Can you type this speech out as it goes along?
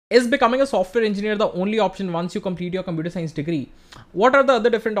Is becoming a software engineer the only option once you complete your computer science degree? What are the other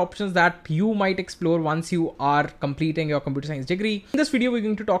different options that you might explore once you are completing your computer science degree? In this video, we're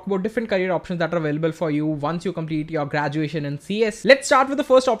going to talk about different career options that are available for you once you complete your graduation in CS. Let's start with the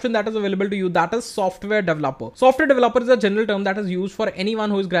first option that is available to you, that is software developer. Software developer is a general term that is used for anyone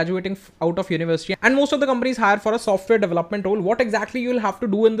who is graduating out of university, and most of the companies hire for a software development role. What exactly you'll have to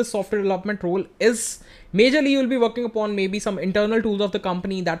do in this software development role is majorly you'll be working upon maybe some internal tools of the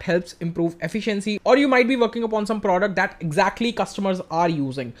company that helps improve efficiency, or you might be working upon some product that exactly customers are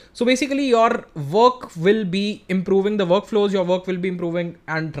using. So basically your work will be improving the workflows, your work will be improving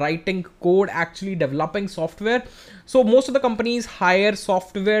and writing code, actually developing software. So most of the companies hire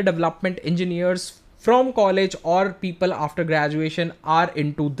software development engineers from college, or people after graduation are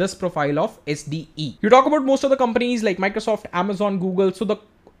into this profile of SDE. You talk about most of the companies like Microsoft, Amazon, Google. So the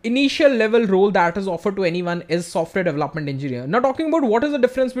initial level role that is offered to anyone is software development engineer. Now talking about what is the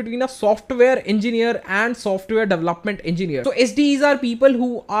difference between a software engineer and software development engineer. So SDEs are people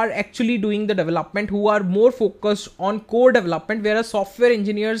who are actually doing the development, who are more focused on core development, whereas software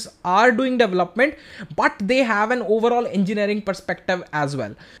engineers are doing development, but they have an overall engineering perspective as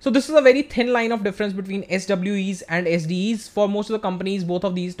well. So this is a very thin line of difference between SWEs and SDEs. For most of the companies, both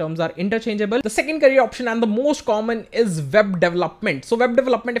of these terms are interchangeable. The second career option and the most common is web development. So web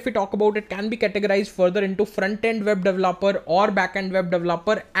development, if we talk about it, can be categorized further into front-end web developer or back-end web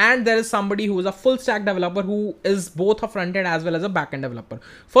developer, and there is somebody who is a full stack developer who is both a front-end as well as a back-end developer.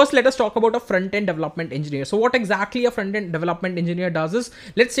 First, let us talk about a front-end development engineer. So what exactly a front-end development engineer does is,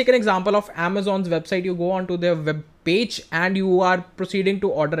 let's take an example of Amazon's website. You go onto their web page and you are proceeding to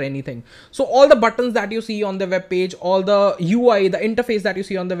order anything. So all the buttons that you see on the web page, all the UI, the interface that you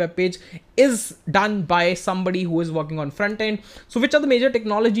see on the web page is done by somebody who is working on front end. So which are the major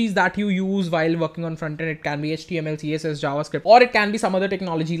technologies that you use while working on front end? It can be HTML, CSS, JavaScript, or it can be some other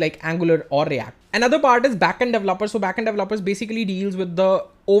technology like Angular or React. Another part is backend developers. So backend developers basically deals with the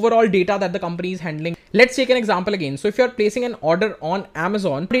overall data that the company is handling. Let's take an example again. So if you're placing an order on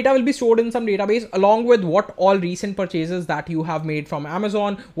Amazon, data will be stored in some database along with what all recent purchases that you have made from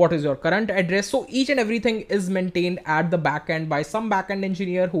Amazon, what is your current address. So each and everything is maintained at the backend by some backend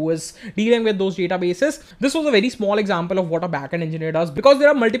engineer who is dealing with those databases. This was a very small example of what a backend engineer does, because there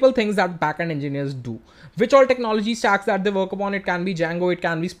are multiple things that backend engineers do. Which all technology stacks that they work upon? It can be Django, it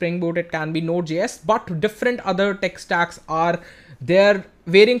can be Spring Boot, it can be Node.js, but different other tech stacks are there,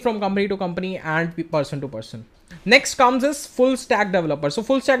 varying from company to company and person to person. Next comes is full stack developer. So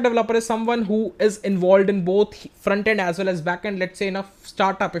full stack developer is someone who is involved in both front end as well as back end. Let's say in a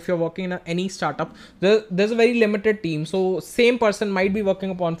startup, if you're working in any startup, there's a very limited team. So same person might be working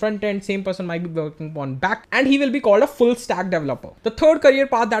upon front end, same person might be working upon back, and he will be called a full stack developer. The third career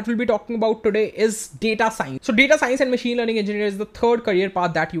path that we'll be talking about today is data science. So data science and machine learning engineer is the third career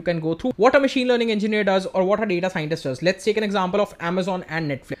path that you can go through. What a machine learning engineer does, or what a data scientist does. Let's take an example of Amazon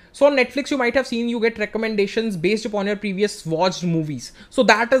and Netflix. So on Netflix, you might have seen you get recommendations based upon your previous watched movies. So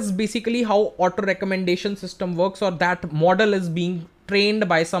that is basically how auto recommendation system works, or that model is being trained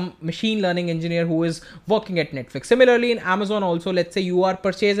by some machine learning engineer who is working at Netflix. Similarly in Amazon also, let's say you are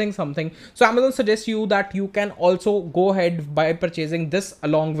purchasing something, so Amazon suggests you that you can also go ahead by purchasing this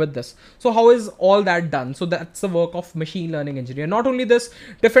along with this. So how is all that done? So that's the work of machine learning engineer. Not only this,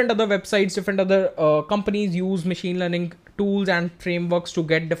 different other websites, different other companies use machine learning tools and frameworks to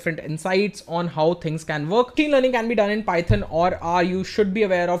get different insights on how things can work. Machine learning can be done in Python or R. You should be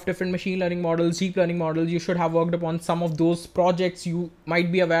aware of different machine learning models, deep learning models. You should have worked upon some of those projects. You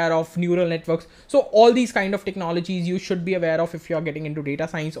might be aware of neural networks. So all these kind of technologies you should be aware of if you're getting into data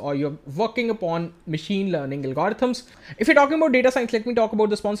science or you're working upon machine learning algorithms. If you're talking about data science, let me talk about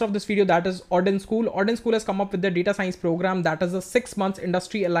the sponsor of this video, that is Odin School. Odin School has come up with the data science program that is a 6 months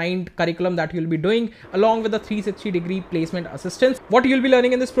industry aligned curriculum that you'll be doing along with a 360-degree placement assistance. What you'll be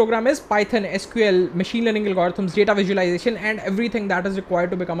learning in this program is Python, SQL, machine learning algorithms, data visualization, and everything that is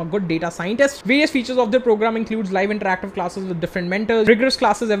required to become a good data scientist. Various features of the program includes live interactive classes with different mentors, rigorous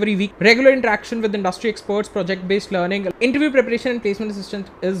classes every week, regular interaction with industry experts, project-based learning, interview preparation and placement assistance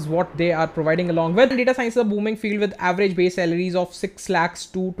is what they are providing along with. And data science is a booming field with average base salaries of 6 lakhs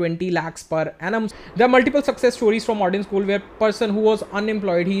to 20 lakhs per annum. There are multiple success stories from Odin School where person who was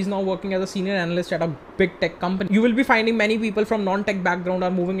unemployed, he is now working as a senior analyst at a big tech company. You will be finding many people from non-tech background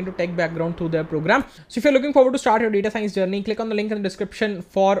are moving into tech background through their program. So if you're looking forward to start your data science journey, click on the link in the description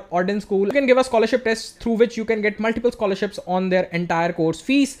for Odin School. You can give a scholarship test through which you can get multiple scholarships on their entire course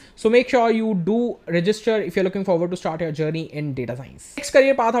fees. So make sure you do register if you're looking forward to start your journey in data science. Next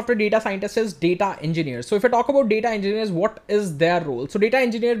career path after data scientist is data engineer. So if I talk about data engineers, what is their role? So data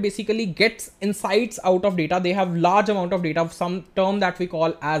engineer basically gets insights out of data. They have large amount of data, some term that we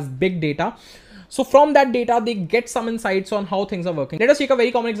call as big data. So from that data, they get some insights on how things are working. Let us take a very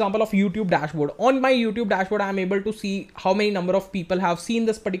common example of YouTube dashboard. On my YouTube dashboard, I'm able to see how many number of people have seen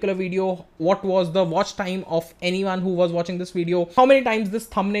this particular video, what was the watch time of anyone who was watching this video, how many times this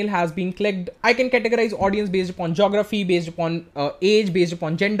thumbnail has been clicked. I can categorize audience based upon geography, based upon age, based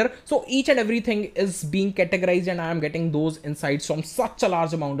upon gender. So each and everything is being categorized and I am getting those insights from such a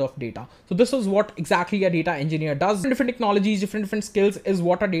large amount of data. So this is what exactly a data engineer does. Different technologies, different skills is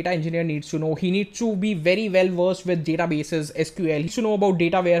what a data engineer needs to know. He needs to be very well versed with databases, SQL. He needs to know about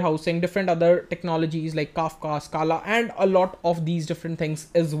data warehousing, different other technologies like Kafka, Scala, and a lot of these different things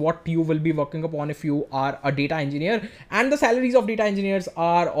is what you will be working upon if you are a data engineer. And the salaries of data engineers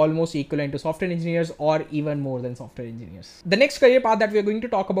are almost equivalent to software engineers or even more than software engineers. The next career path that we are going to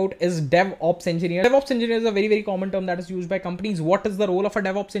talk about is DevOps engineer. DevOps engineer is a very common term that is used by companies. What is the role of a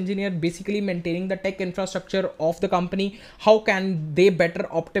DevOps engineer? Basically maintaining the tech infrastructure of the company. How can they better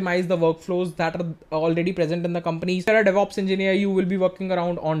optimize the workflows that are already present in the companies? If you're a DevOps engineer, you will be working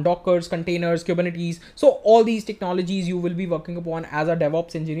around on Dockers, containers, Kubernetes. So all these technologies you will be working upon as a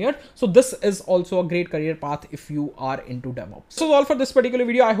DevOps engineer. So this is also a great career path if you are into DevOps. So all for this particular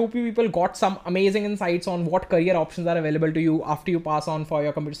video. I hope you people got some amazing insights on what career options are available to you after you pass on for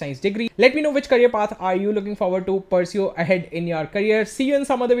your computer science degree. Let me know which career path are you looking forward to pursue ahead in your career. See you in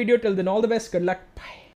some other video. Till then, all the best. Good luck. Bye.